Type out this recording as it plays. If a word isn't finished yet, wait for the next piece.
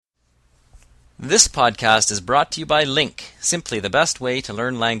This podcast is brought to you by Link, simply the best way to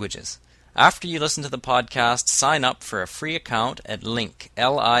learn languages. After you listen to the podcast, sign up for a free account at lingq.com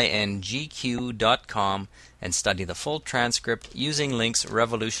and study the full transcript using Link's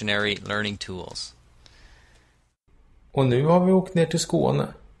revolutionary learning tools. Och nu har vi åkt ner till Skåne.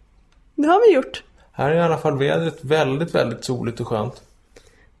 Det har vi gjort. Här är i alla fall vädret väldigt, väldigt soligt och skönt.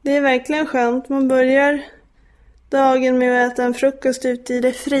 Det är verkligen skönt. Man börjar dagen med att äta en frukost ute i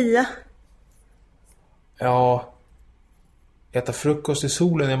det fria. Ja, äta frukost i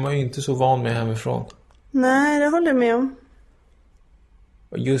solen är man ju inte så van med hemifrån. Nej, det håller jag med om.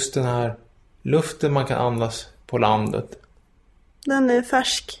 Och just den här luften man kan andas på landet. Den är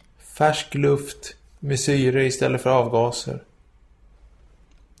färsk. Färsk luft med syre istället för avgaser.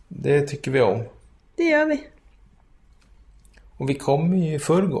 Det tycker vi om. Det gör vi. Och vi kom i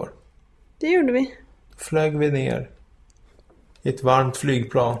förrgår. Det gjorde vi. Flög vi ner i ett varmt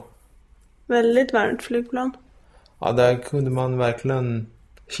flygplan. Väldigt varmt flygplan. Ja, där kunde man verkligen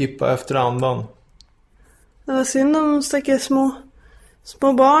kippa efter andan. Det var synd om de stackars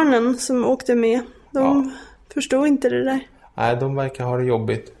små barnen som åkte med. De förstod inte det där. Nej, de verkar ha det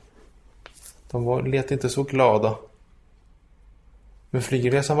jobbigt. Lät inte så glada. Men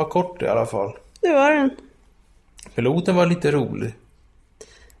flygresan var kort i alla fall. Det var den. Piloten var lite rolig.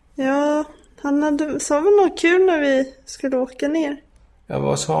 Ja, han sa väl något kul när vi skulle åka ner. Ja,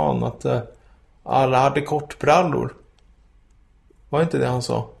 vad sa han? Att alla hade kortbrallor. Var inte det han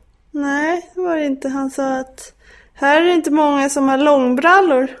sa? Nej, det var det inte. Han sa att här är det inte många som har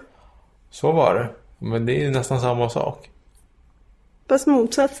långbrallor. Så var det. Men det är ju nästan samma sak. Fast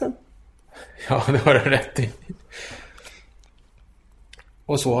motsatsen. Ja, det har du rätt i.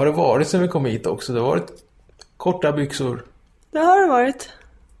 Och så har det varit sen vi kom hit också. Det har varit korta byxor. Det har det varit.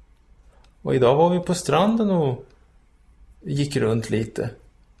 Och idag var vi på stranden och gick runt lite.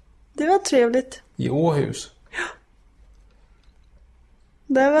 Det var trevligt. I Åhus. Ja.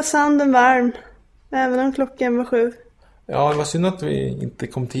 Där var sanden varm. Även om klockan var 7. Ja, det var synd att vi inte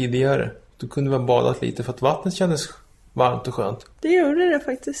kom tidigare. Då kunde vi ha badat lite för att vattnet kändes varmt och skönt. Det gjorde det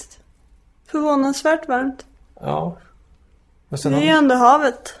faktiskt. Förvånansvärt varmt. Ja. Det är ju ändå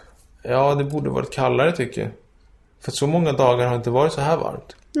havet. Ja, det borde varit kallare tycker jag. För så många dagar har det inte varit så här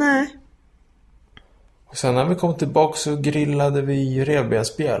varmt. Nej. Och sen när vi kom tillbaka så grillade vi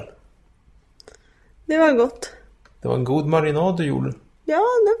revbensspjäll. Det var gott. Det var en god marinad du gjorde. Ja,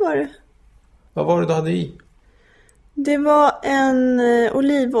 det var det. Vad var det du hade i? Det var en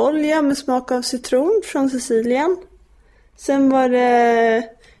olivolja med smak av citron från Sicilien. Sen var det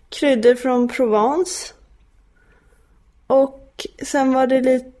kryddor från Provence. Och sen var det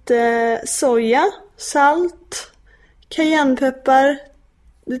lite soja, salt, cayennepeppar,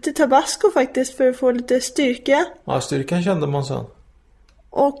 lite tabasco faktiskt för att få lite styrka. Ja, styrkan kände man sen.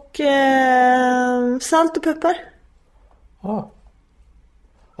 Och salt och peppar. Ja.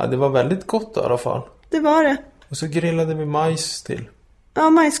 Ja, det var väldigt gott i alla fall. Det var det. Och så grillade vi majs till. Ja,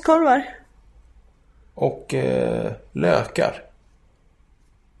 majskolvar. Och lökar.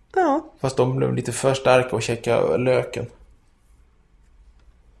 Ja. Fast de blev lite för starka att checka löken.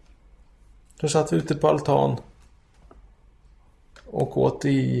 Då satt vi ute på altan. Och åt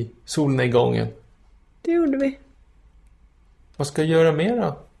i solnedgången. Det gjorde vi. Vad ska jag göra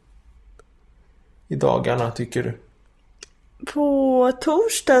mera i dagarna tycker du? På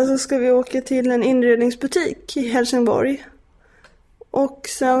torsdag så ska vi åka till en inredningsbutik i Helsingborg. Och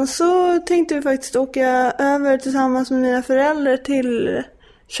sen så tänkte vi faktiskt åka över tillsammans med mina föräldrar till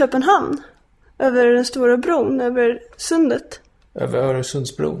Köpenhamn. Över den stora bron, över sundet. Över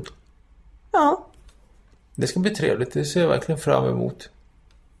Öresundsbron? Ja. Det ska bli trevligt, det ser jag verkligen fram emot.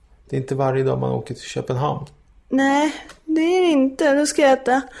 Det är inte varje dag man åker till Köpenhamn. Nej, det är det inte. Då ska jag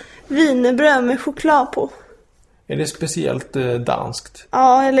äta wienerbröd med choklad på. Är det speciellt danskt?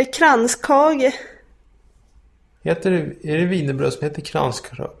 Ja, eller kranskage. Är det wienerbröd som heter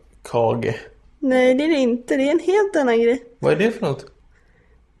kranskage? Nej, det är det inte. Det är en helt annan grej. Vad är det för något?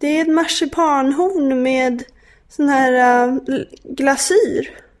 Det är ett marsipanhorn med sån här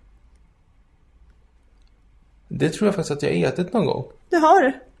glasyr. Det tror jag faktiskt att jag ätit någon gång. Det har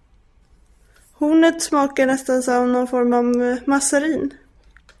det. Hornet smakar nästan som någon form av massarin.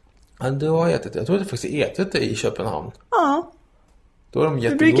 Ja, det har jag ätit. Jag tror att jag faktiskt ätit det i Köpenhamn. Ja. Då är de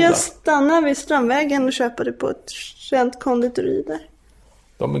jättegoda. Vi brukar stanna vid Strandvägen och köpa det på ett känt konditori där.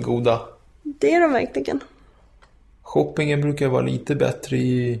 De är goda. Det är de verkligen. Shoppingen brukar vara lite bättre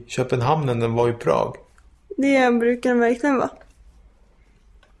i Köpenhamn än den var i Prag. Det brukar den verkligen vara.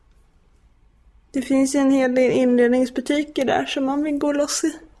 Det finns en hel del inredningsbutiker där som man vill gå loss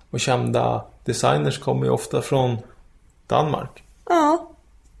i. Och kända designers kommer ju ofta från Danmark. Ja.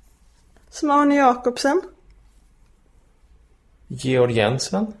 som Arne Jacobsen. Georg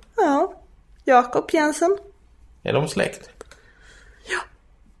Jensen? Ja, Jakob Jensen. Är de släkt? Ja,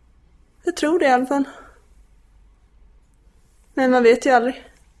 jag tror det i alla fall. Men man vet ju aldrig.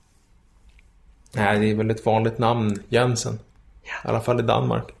 Nej, det är väl ett vanligt namn, Jensen. Ja. I alla fall i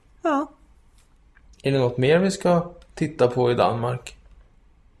Danmark. Ja. Är det något mer vi ska titta på i Danmark?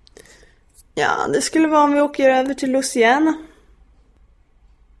 Ja, det skulle vara om vi åker över till Luciana.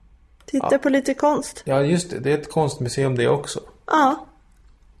 Titta på lite konst. Ja, just det. Det är ett konstmuseum det också. Ja.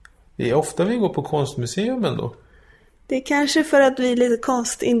 Det är ofta vi går på konstmuseum ändå. Det är kanske för att vi är lite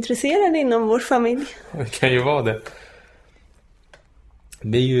konstintresserade inom vår familj. Det kan ju vara det.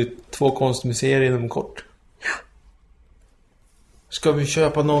 Det är ju 2 konstmuseer inom kort. Ja. Ska vi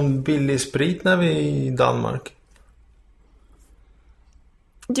köpa någon billig sprit när vi är i Danmark?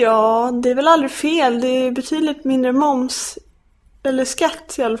 Ja, det är väl aldrig fel. Det är betydligt mindre moms. Eller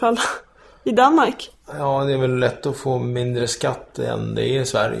skatt i alla fall. I Danmark. Ja, det är väl lätt att få mindre skatt än det är i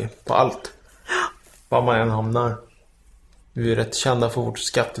Sverige. På allt. Var man än hamnar. Vi är rätt kända för vårt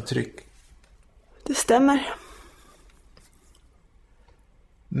skattetryck. Det stämmer.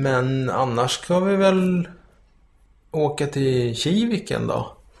 Men annars ska vi väl åka till Kivik en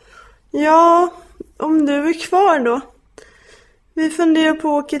dag. Ja, om du är kvar då. Vi funderar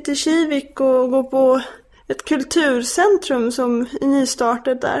på att åka till Kivik och gå på ett kulturcentrum som är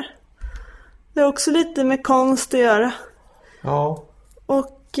nystartat där. Det är också lite med konst att göra. Ja.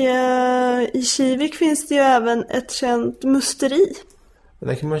 Och i Kivik finns det ju även ett känt musteri.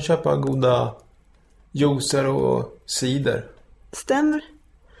 Där kan man köpa goda juicer och cider. Stämmer.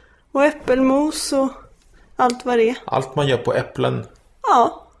 Och äppelmos och allt vad det är. Allt man gör på äpplen.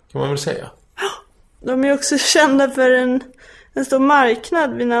 Ja. Kan man väl säga. De är också kända för en stor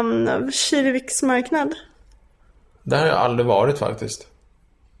marknad vid namn av Kiviks marknad. Där har jag aldrig varit faktiskt.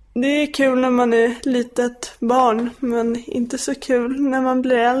 Det är kul när man är litet barn, men inte så kul när man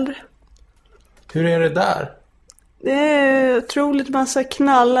blir äldre. Hur är det där? Det är otroligt massa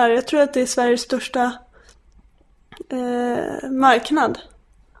knallar. Jag tror att det är Sveriges största marknad.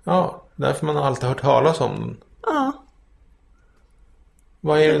 Ja, därför man har alltid hört talas om den. Ja.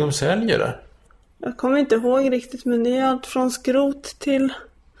 Vad är det de säljer där? Jag kommer inte ihåg riktigt, men det är allt från skrot till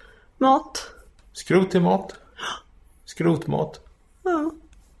mat. Skrot till mat? Skrotmat? Ja.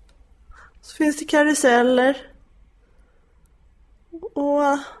 Så finns det karuseller. Och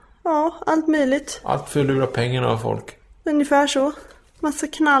ja, allt möjligt. Allt för att lura pengarna av folk. Ungefär så. Massa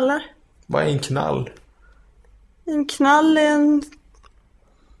knallar. Vad är en knall? En knall är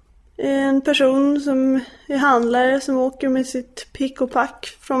en person som är handlare som åker med sitt pick och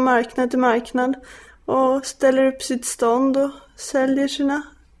pack från marknad till marknad och ställer upp sitt stånd och säljer sina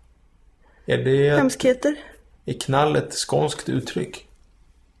hemskheter. Är knall ett skånskt uttryck?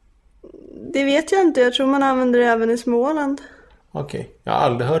 Det vet jag inte. Jag tror man använder det även i Småland. Okej. Jag har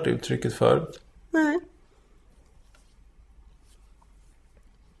aldrig hört uttrycket förut. Nej.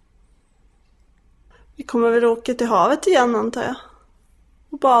 Vi kommer väl åka till havet igen, antar jag.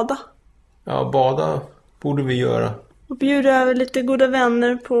 Och bada. Ja, bada borde vi göra. Och bjuda över lite goda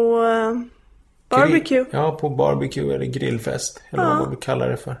vänner på barbecue. Ja, på barbecue eller grillfest. Eller vad du kallar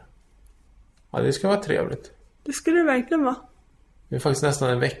det för. Ja, det ska vara trevligt. Det skulle det verkligen vara. Det är faktiskt nästan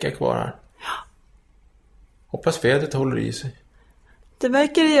en vecka kvar här. Ja. Hoppas vädret håller i sig. Det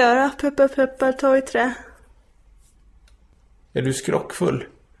verkar det göra. Peppar, peppar, ta i trä. Är du skrockfull?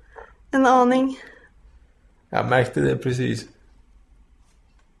 En aning. Jag märkte det precis.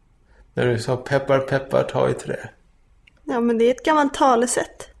 När du sa peppar, peppar, ta i trä. Ja, men det är ett gammalt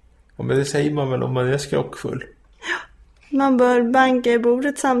talesätt. Ja, men det säger man väl om man är skrockfull. Ja. Man bör banka i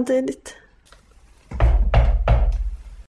bordet samtidigt.